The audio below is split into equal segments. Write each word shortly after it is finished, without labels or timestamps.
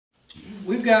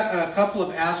we've got a couple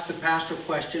of Ask the Pastor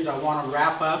questions I want to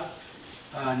wrap up.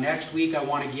 Next week I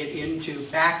want to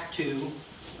get back to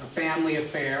a family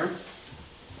affair.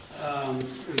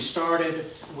 We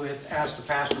started with Ask the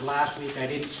Pastor last week. I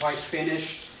didn't quite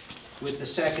finish with the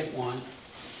second one.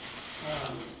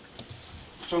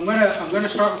 So I'm going to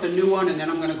start with the new one, and then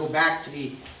I'm going to go back to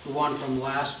the one from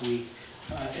last week.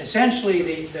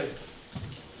 Essentially,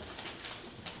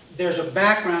 there's a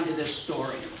background to this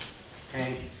story.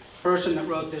 Okay, the person that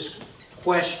wrote this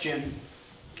question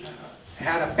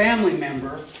had a family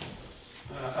member,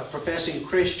 a professing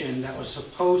Christian, that was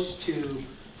supposed to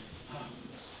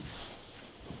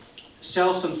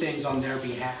sell some things on their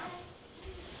behalf.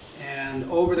 And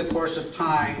over the course of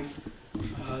time,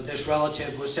 this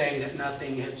relative was saying that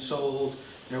nothing had sold,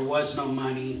 there was no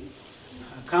money.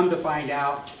 Come to find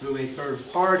out through a third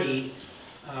party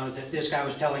that this guy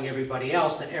was telling everybody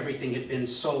else that everything had been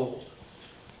sold.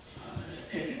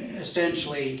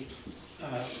 Essentially,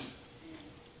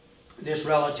 this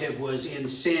relative was in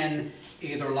sin,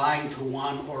 either lying to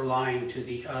one or lying to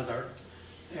the other.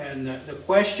 And the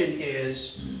question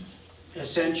is,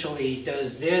 essentially,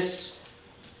 is this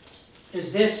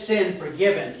sin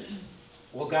forgiven?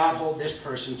 Will God hold this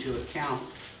person to account?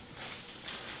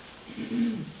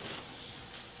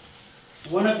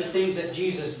 One of the things that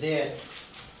Jesus did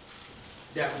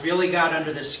that really got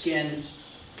under the skin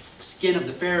of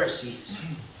the Pharisees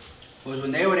was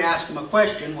when they would ask him a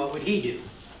question, what would he do?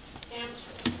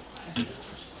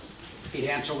 He'd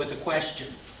answer with a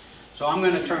question. So I'm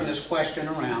going to turn this question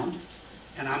around,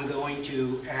 and I'm going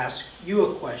to ask you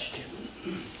a question.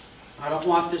 I don't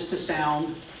want this to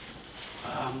sound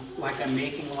like I'm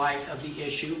making light of the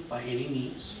issue by any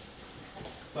means.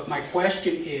 But my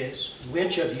question is,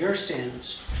 which of your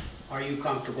sins are you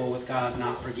comfortable with God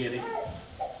not forgiving?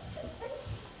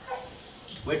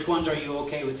 Which ones are you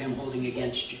okay with Him holding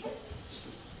against you?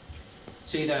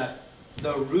 See, the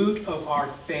root of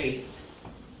our faith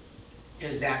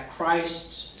is that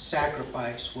Christ's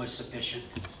sacrifice was sufficient.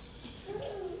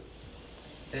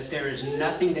 That there is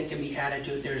nothing that can be added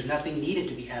to it. There is nothing needed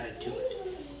to be added to it.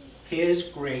 His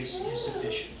grace is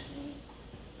sufficient.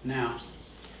 Now,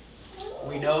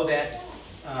 we know that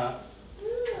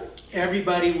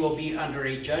everybody will be under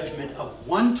a judgment of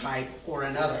one type or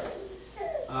another.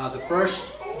 The first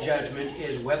judgment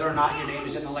is whether or not your name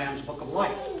is in the Lamb's Book of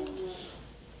Life.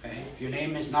 Okay? If your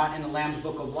name is not in the Lamb's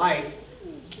Book of Life,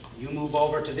 you move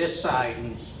over to this side.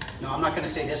 And, no, I'm not going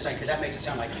to say this side because that makes it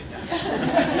sound like you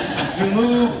guys. You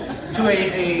move to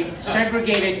a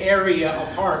segregated area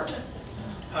apart,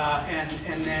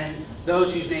 and then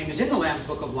those whose name is in the Lamb's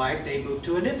Book of Life, they move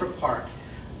to a different part.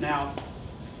 Now,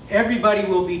 everybody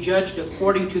will be judged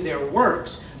according to their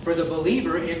works. For the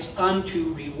believer, it's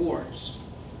unto rewards.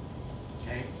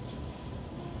 Okay?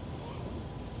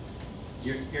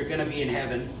 You're going to be in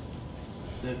heaven.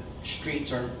 The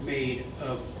streets are made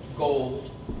of gold.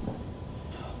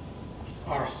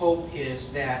 Our hope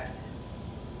is that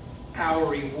our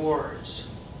rewards,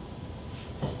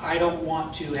 I don't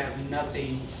want to have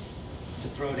nothing to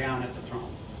throw down at the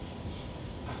throne.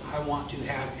 I want to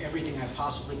have everything I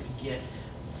possibly could get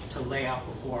to lay out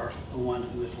before the one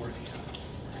who is worthy of it.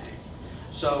 Okay?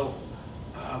 So,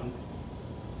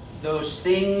 those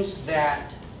things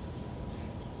that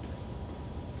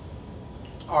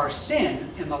are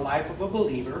sin in the life of a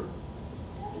believer,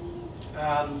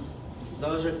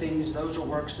 those are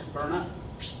works that burn up.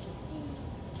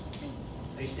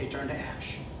 They turn to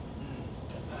ash.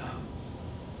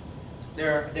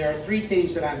 There are three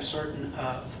things that I'm certain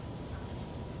of.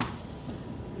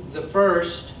 The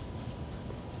first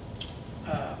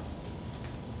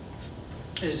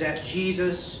is that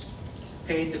Jesus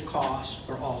paid the cost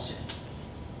for all sin.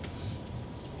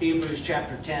 Hebrews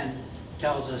chapter 10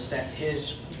 tells us that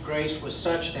His grace was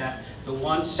such that the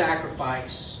one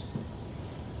sacrifice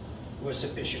was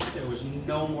sufficient. There was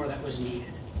no more that was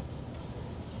needed.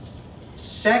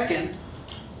 Second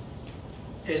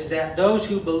is that those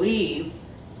who believe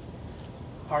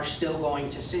are still going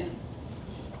to sin.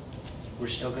 We're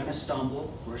still going to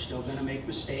stumble. We're still going to make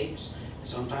mistakes.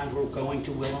 Sometimes we're going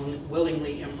to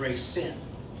willingly embrace sin.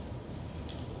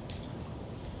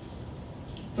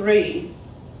 3,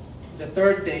 the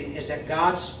third thing is that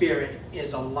God's Spirit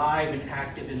is alive and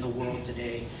active in the world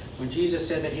today. When Jesus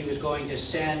said that He was going to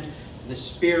send the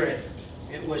Spirit,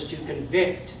 it was to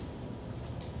convict,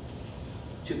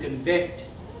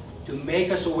 to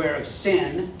make us aware of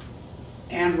sin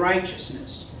and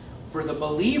righteousness. For the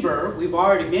believer, we've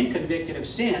already been convicted of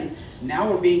sin. Now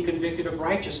we're being convicted of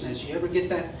righteousness. You ever get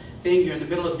that thing, you're in the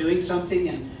middle of doing something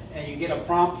and you get a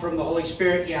prompt from the Holy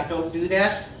Spirit, yeah, don't do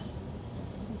that?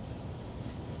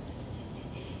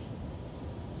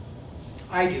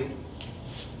 I do.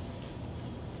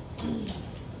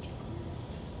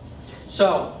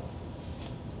 So,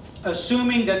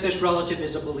 assuming that this relative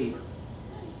is a believer,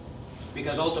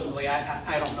 because ultimately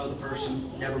I don't know the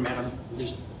person, never met him, at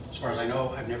least as far as I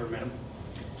know, I've never met him.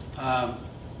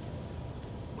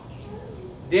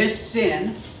 This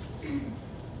sin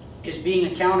is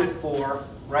being accounted for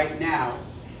right now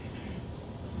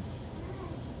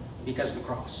because of the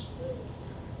cross.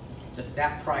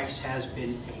 That price has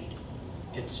been paid.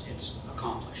 It's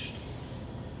accomplished.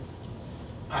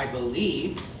 I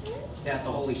believe that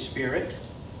the Holy Spirit,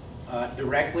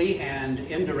 directly and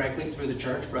indirectly through the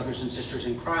church, brothers and sisters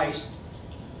in Christ,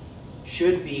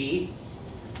 should be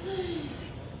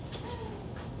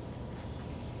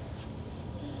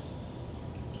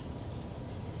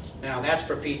now that's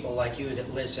for people like you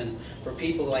that listen. For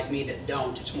people like me that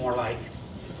don't, it's more like,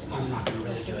 I'm not going to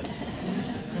really do it.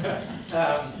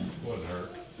 Wouldn't hurt.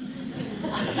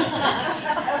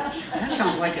 That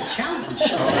sounds like a challenge.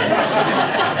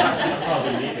 I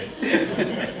probably need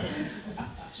it.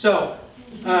 So,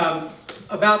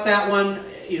 about that one,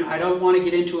 I don't want to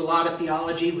get into a lot of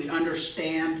theology. We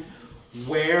understand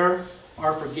where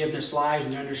our forgiveness lies.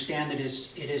 We understand that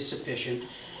it is sufficient.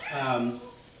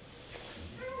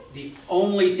 The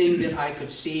only thing that I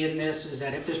could see in this is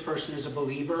that if this person is a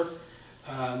believer,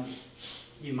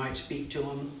 you might speak to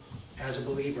him as a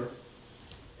believer.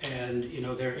 And,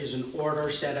 there is an order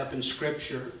set up in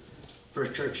Scripture for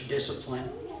church discipline.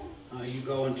 You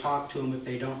go and talk to them if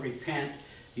they don't repent.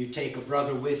 You take a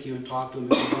brother with you and talk to them.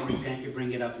 If they don't repent, you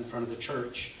bring it up in front of the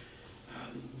church.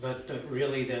 But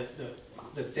really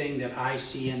the thing that I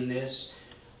see in this,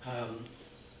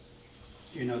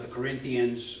 the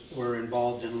Corinthians were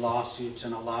involved in lawsuits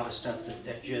and a lot of stuff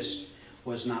that just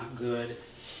was not good.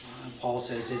 Paul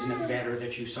says, isn't it better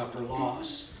that you suffer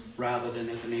loss rather than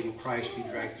that the name of Christ be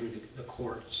dragged through the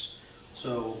courts?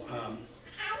 So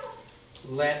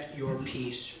let your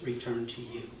peace return to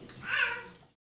you.